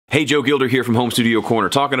Hey, Joe Gilder here from Home Studio Corner,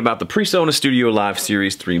 talking about the Presonus StudioLive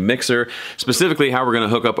Series 3 mixer, specifically how we're going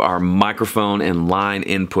to hook up our microphone and line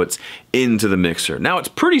inputs into the mixer. Now, it's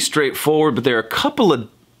pretty straightforward, but there are a couple of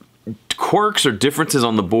quirks or differences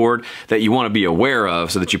on the board that you want to be aware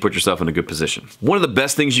of so that you put yourself in a good position. One of the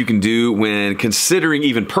best things you can do when considering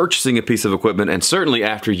even purchasing a piece of equipment, and certainly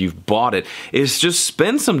after you've bought it, is just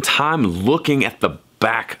spend some time looking at the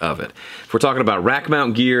back of it. If we're talking about rack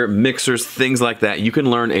mount gear, mixers, things like that, you can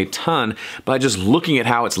learn a ton by just looking at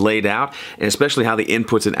how it's laid out, and especially how the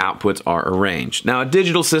inputs and outputs are arranged. Now, a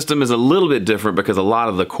digital system is a little bit different because a lot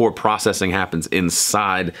of the core processing happens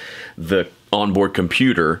inside the onboard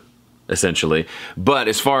computer, essentially. But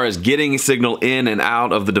as far as getting signal in and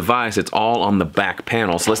out of the device, it's all on the back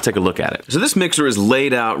panel. So let's take a look at it. So this mixer is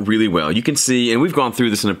laid out really well. You can see, and we've gone through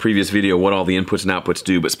this in a previous video, what all the inputs and outputs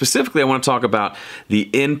do, but specifically I want to talk about the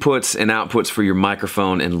inputs and outputs for your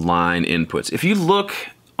microphone and line inputs. If you look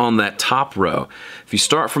on that top row, if you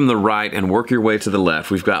start from the right and work your way to the left,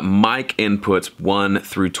 we've got mic inputs 1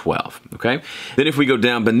 through 12, okay? Then if we go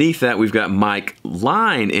down beneath that, we've got mic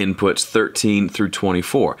line inputs 13 through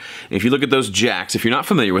 24. And if you look at those jacks, if you're not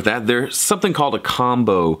familiar with that, there's something called a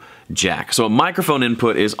combo jack. So a microphone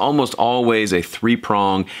input is almost always a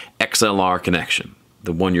 3-prong XLR connection,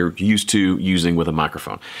 the one you're used to using with a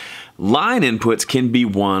microphone. Line inputs can be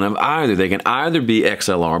one of either. They can either be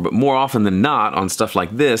XLR, but more often than not on stuff like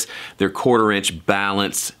this, they're 1/4-inch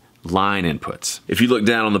balanced line inputs. If you look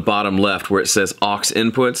down on the bottom left where it says aux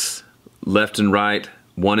inputs, left and right,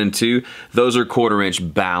 1 and 2, those are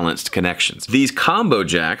 1/4-inch balanced connections. These combo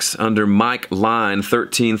jacks under mic line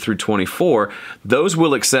 13 through 24, those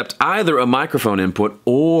will accept either a microphone input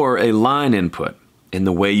or a line input. And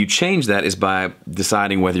the way you change that is by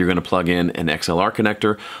deciding whether you're going to plug in an XLR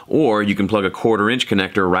connector, or you can plug a 1/4-inch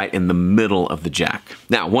connector right in the middle of the jack.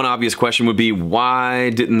 Now, one obvious question would be,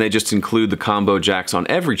 why didn't they just include the combo jacks on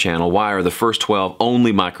every channel? Why are the first 12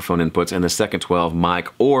 only microphone inputs and the second 12 mic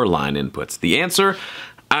or line inputs? The answer,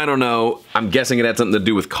 I don't know. I'm guessing it had something to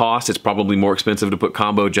do with cost. It's probably more expensive to put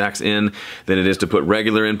combo jacks in than it is to put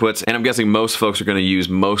regular inputs. And I'm guessing most folks are going to use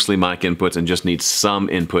mostly mic inputs and just need some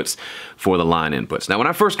inputs for the line inputs. Now, when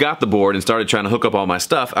I first got the board and started trying to hook up all my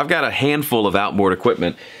stuff, I've got a handful of outboard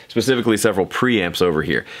equipment, specifically several preamps over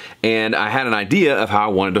here. And I had an idea of how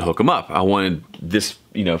I wanted to hook them up. I wanted this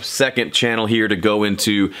second channel here to go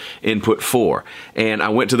into input 4. And I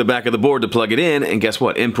went to the back of the board to plug it in, and guess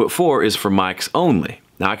what? Input 4 is for mics only.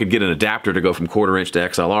 Now, I could get an adapter to go from 1/4-inch to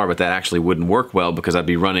XLR, but that actually wouldn't work well because I'd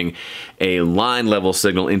be running a line level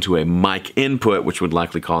signal into a mic input, which would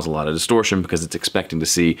likely cause a lot of distortion because it's expecting to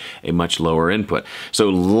see a much lower input. So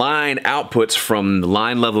line outputs from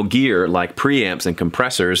line level gear like preamps and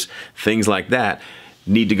compressors, things like that,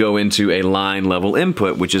 need to go into a line level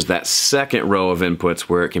input, which is that second row of inputs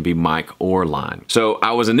where it can be mic or line. So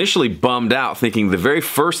I was initially bummed out thinking the very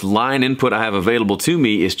first line input I have available to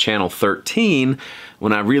me is channel 13,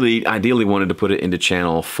 when I really ideally wanted to put it into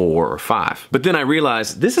channel 4 or 5. But then I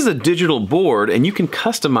realized this is a digital board and you can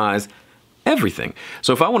customize everything.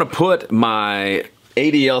 So if I want to put my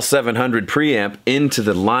ADL 700 preamp into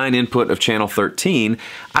the line input of channel 13,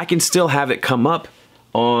 I can still have it come up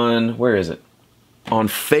on, where is it? On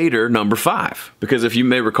fader number 5. Because if you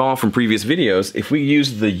may recall from previous videos, if we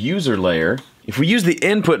use the user layer, if we use the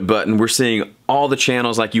input button, we're seeing all the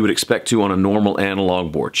channels like you would expect to on a normal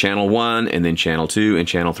analog board. Channel 1 and then channel 2 and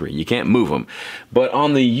channel 3. You can't move them. But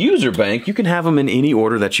on the user bank, you can have them in any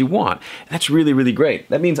order that you want. That's really, really great.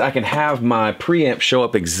 That means I can have my preamp show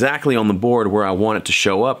up exactly on the board where I want it to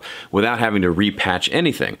show up without having to repatch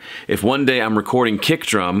anything. If one day I'm recording kick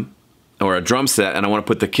drum or a drum set and I want to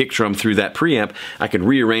put the kick drum through that preamp, I can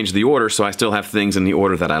rearrange the order so I still have things in the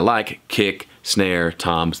order that I like: kick, snare,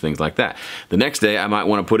 toms, things like that. The next day I might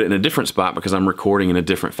want to put it in a different spot because I'm recording in a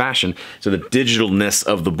different fashion, so the digitalness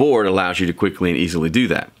of the board allows you to quickly and easily do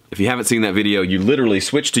that. If you haven't seen that video, you literally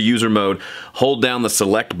switch to user mode, hold down the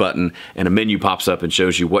select button, and a menu pops up and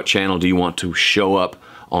shows you what channel do you want to show up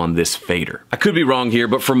on this fader. I could be wrong here,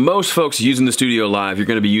 but for most folks using the StudioLive, you're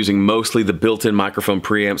going to be using mostly the built-in microphone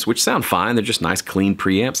preamps, which sound fine. They're just nice, clean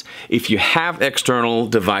preamps. If you have external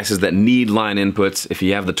devices that need line inputs, if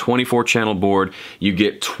you have the 24-channel board, you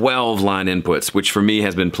get 12 line inputs, which for me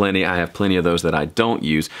has been plenty. I have plenty of those that I don't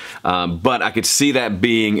use, but I could see that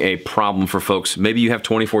being a problem for folks. Maybe you have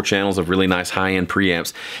 24 channels of really nice high-end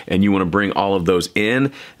preamps, and you want to bring all of those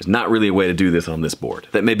in. There's not really a way to do this on this board.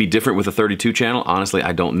 That may be different with a 32-channel. Honestly,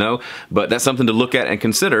 I don't know, but that's something to look at and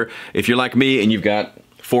consider if you're like me and you've got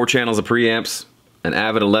 4 channels of preamps, an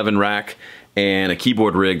Avid 11 rack, and a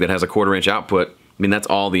keyboard rig that has a 1/4-inch output. I mean, that's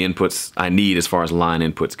all the inputs I need as far as line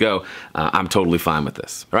inputs go. I'm totally fine with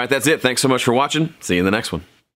this. All right, that's it. Thanks so much for watching. See you in the next one.